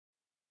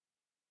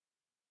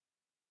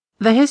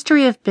The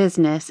history of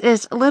business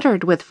is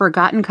littered with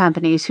forgotten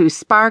companies who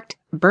sparked,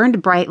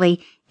 burned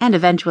brightly, and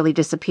eventually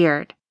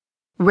disappeared.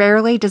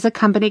 Rarely does a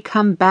company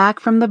come back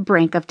from the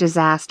brink of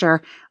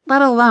disaster,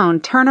 let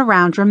alone turn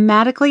around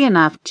dramatically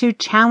enough to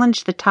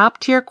challenge the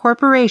top-tier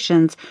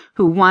corporations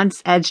who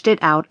once edged it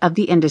out of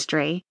the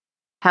industry.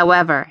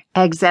 However,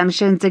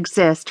 exemptions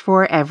exist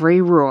for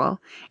every rule,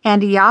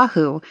 and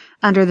Yahoo,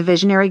 under the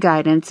visionary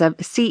guidance of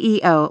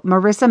CEO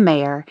Marissa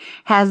Mayer,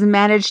 has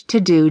managed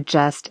to do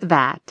just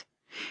that.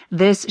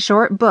 This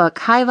short book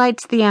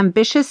highlights the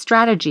ambitious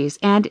strategies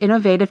and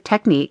innovative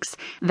techniques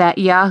that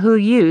Yahoo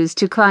used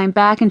to climb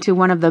back into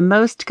one of the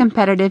most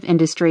competitive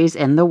industries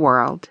in the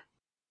world.